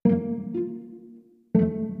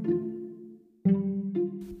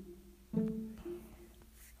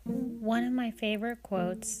my favorite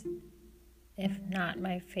quotes, if not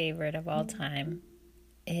my favorite of all time,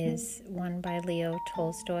 is one by Leo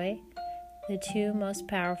Tolstoy. The two most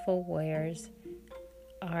powerful warriors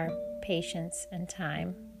are patience and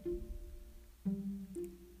time.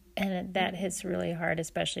 And that hits really hard,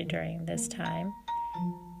 especially during this time.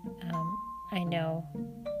 I know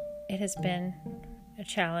it has been a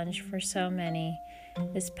challenge for so many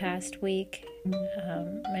this past week.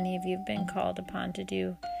 Many of you have been called upon to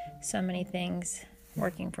do so many things,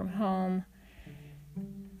 working from home,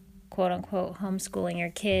 quote-unquote homeschooling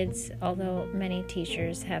your kids, although many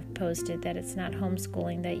teachers have posted that it's not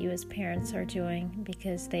homeschooling that you as parents are doing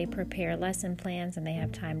because they prepare lesson plans and they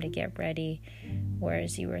have time to get ready,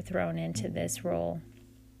 whereas you were thrown into this role.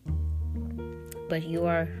 But you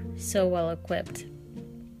are so well equipped,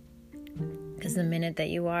 because the minute that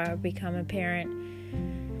you become a parent,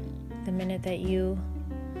 the minute that you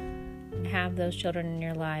have those children in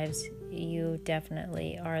your lives, you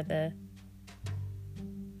definitely are the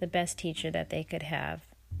best teacher that they could have.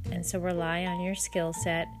 And so rely on your skill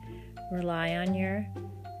set, rely on your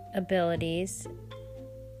abilities,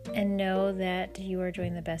 and know that you are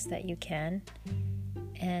doing the best that you can,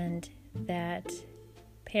 and that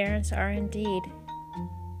parents are indeed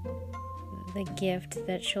the gift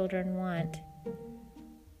that children want.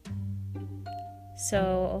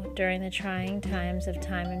 So during the trying times of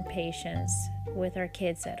time and patience with our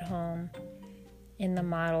kids at home, in the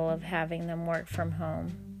model of having them work from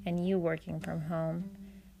home and you working from home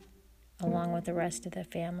along with the rest of the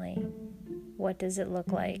family, what does it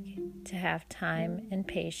look like to have time and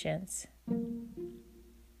patience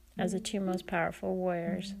as the two most powerful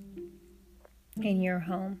warriors in your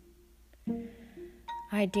home?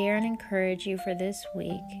 I dare and encourage you for this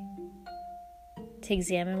week to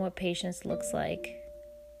examine what patience looks like,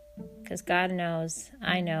 because God knows,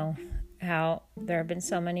 I know, how there have been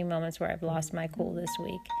so many moments where I've lost my cool this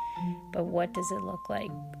week. But what does it look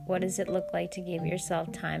like? What does it look like to give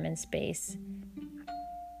yourself time and space?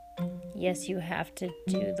 Yes, you have to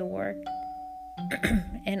do the work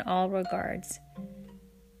in all regards.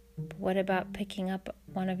 But what about picking up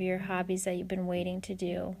one of your hobbies that you've been waiting to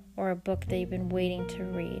do, or a book that you've been waiting to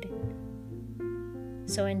read?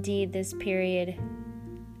 So indeed, this period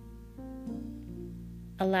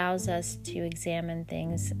allows us to examine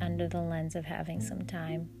things under the lens of having some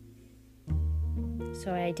time.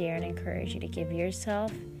 So I dare and encourage you to give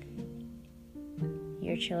yourself,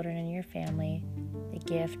 your children, and your family the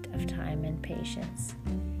gift of time and patience,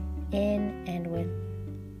 in and with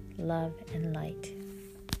love and light.